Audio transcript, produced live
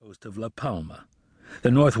coast of La Palma,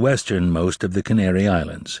 the northwesternmost of the Canary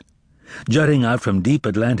Islands. Jutting out from deep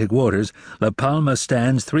Atlantic waters, La Palma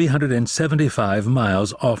stands 375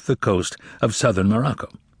 miles off the coast of southern Morocco.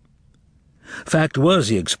 Fact was,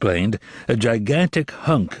 he explained, a gigantic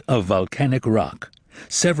hunk of volcanic rock,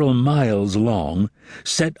 several miles long,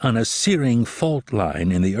 set on a searing fault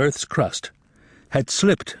line in the Earth's crust, had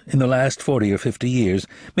slipped in the last 40 or 50 years,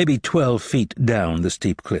 maybe 12 feet down the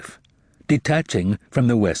steep cliff, detaching from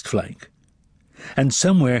the west flank. And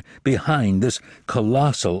somewhere behind this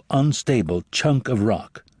colossal, unstable chunk of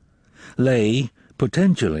rock lay,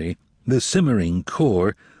 potentially, the simmering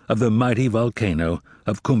core of the mighty volcano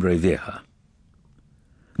of Cumbre Vieja.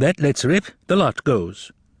 "That lets rip, the lot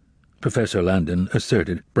goes," Professor Landon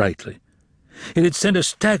asserted brightly. It had sent a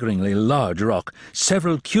staggeringly large rock,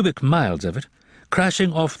 several cubic miles of it,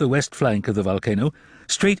 crashing off the west flank of the volcano,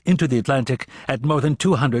 straight into the Atlantic at more than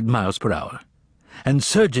 200 miles per hour, and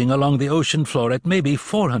surging along the ocean floor at maybe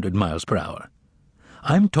 400 miles per hour.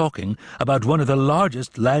 I'm talking about one of the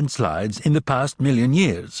largest landslides in the past 1,000,000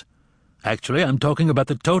 years. Actually, I'm talking about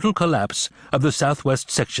the total collapse of the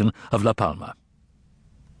southwest section of La Palma.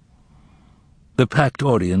 The packed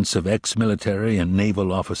audience of ex-military and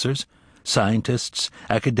naval officers, scientists,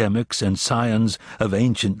 academics, and scions of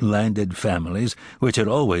ancient landed families, which had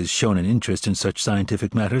always shown an interest in such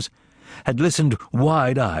scientific matters, had listened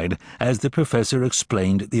wide-eyed as the professor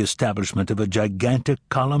explained the establishment of a gigantic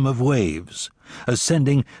column of waves,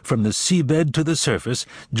 ascending from the seabed to the surface,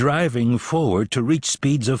 driving forward to reach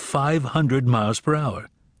speeds of 500 miles per hour,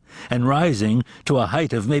 and rising to a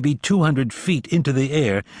height of maybe 200 feet into the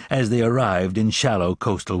air as they arrived in shallow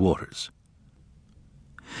coastal waters.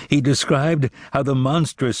 He described how the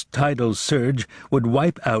monstrous tidal surge would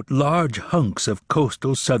wipe out large hunks of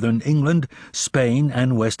coastal southern England, Spain,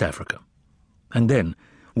 and West Africa. And then,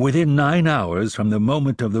 within 9 hours from the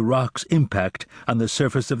moment of the rock's impact on the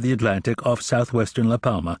surface of the Atlantic off southwestern La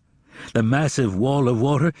Palma, the massive wall of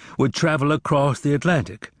water would travel across the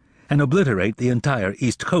Atlantic and obliterate the entire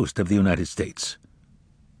east coast of the United States.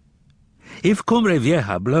 "If Cumbre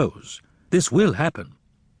Vieja blows, this will happen,"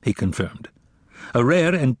 he confirmed. "A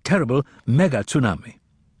rare and terrible mega-tsunami.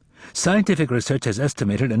 Scientific research has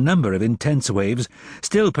estimated a number of intense waves,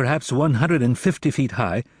 still perhaps 150 feet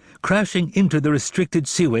high, crashing into the restricted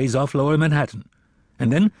seaways off lower Manhattan,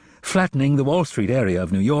 and then flattening the Wall Street area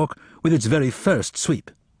of New York with its very first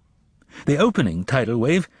sweep. The opening tidal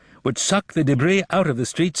wave would suck the debris out of the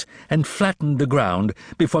streets and flatten the ground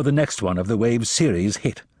before the next one of the wave's series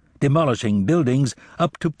hit, demolishing buildings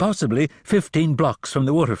up to possibly 15 blocks from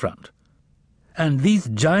the waterfront. And these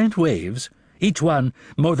giant waves, each one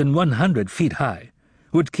more than 100 feet high,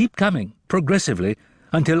 would keep coming progressively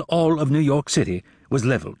until all of New York City was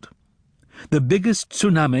leveled. The biggest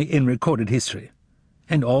tsunami in recorded history,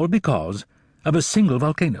 and all because of a single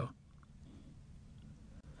volcano."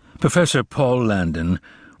 Professor Paul Landon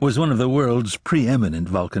was one of the world's preeminent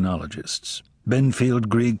volcanologists, Benfield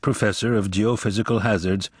Grieg Professor of Geophysical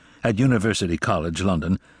Hazards at University College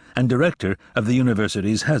London and director of the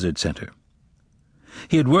university's Hazard Centre.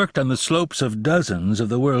 He had worked on the slopes of dozens of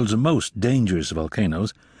the world's most dangerous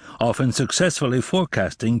volcanoes, often successfully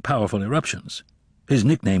forecasting powerful eruptions. His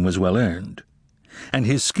nickname was well earned, and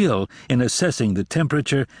his skill in assessing the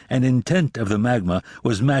temperature and intent of the magma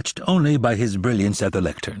was matched only by his brilliance at the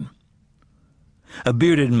lectern. A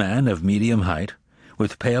bearded man of medium height,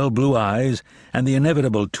 with pale blue eyes and the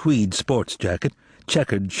inevitable tweed sports jacket,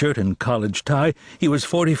 checkered shirt and college tie, he was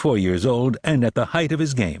 44 years old and at the height of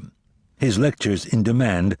his game, his lectures in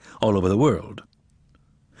demand all over the world.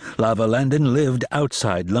 Lava Landon lived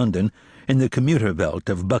outside London, in the commuter belt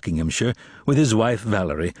of Buckinghamshire, with his wife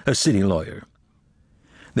Valerie, a city lawyer.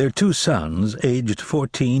 Their 2 sons, aged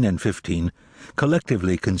 14 and 15,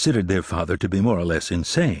 collectively considered their father to be more or less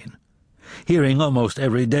insane, hearing almost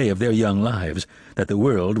every day of their young lives that the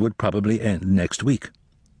world would probably end next week.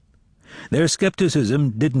 Their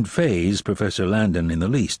skepticism didn't faze Professor Landon in the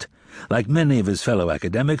least. Like many of his fellow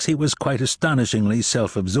academics, he was quite astonishingly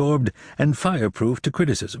self-absorbed and fireproof to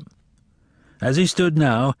criticism. As he stood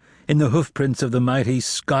now, in the hoofprints of the mighty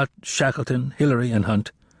Scott, Shackleton, Hillary, and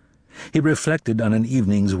Hunt, he reflected on an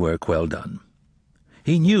evening's work well done.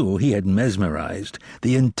 He knew he had mesmerized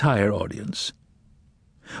the entire audience.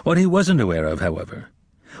 What he wasn't aware of, however,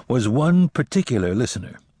 was one particular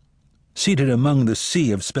listener, seated among the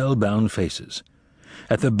sea of spellbound faces.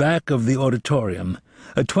 At the back of the auditorium,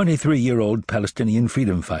 a 23-year-old Palestinian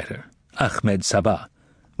freedom fighter, Ahmed Sabah,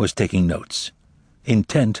 was taking notes,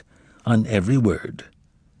 intent on every word,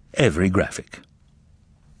 every graphic.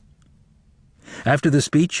 After the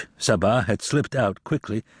speech, Sabah had slipped out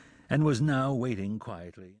quickly and was now waiting quietly.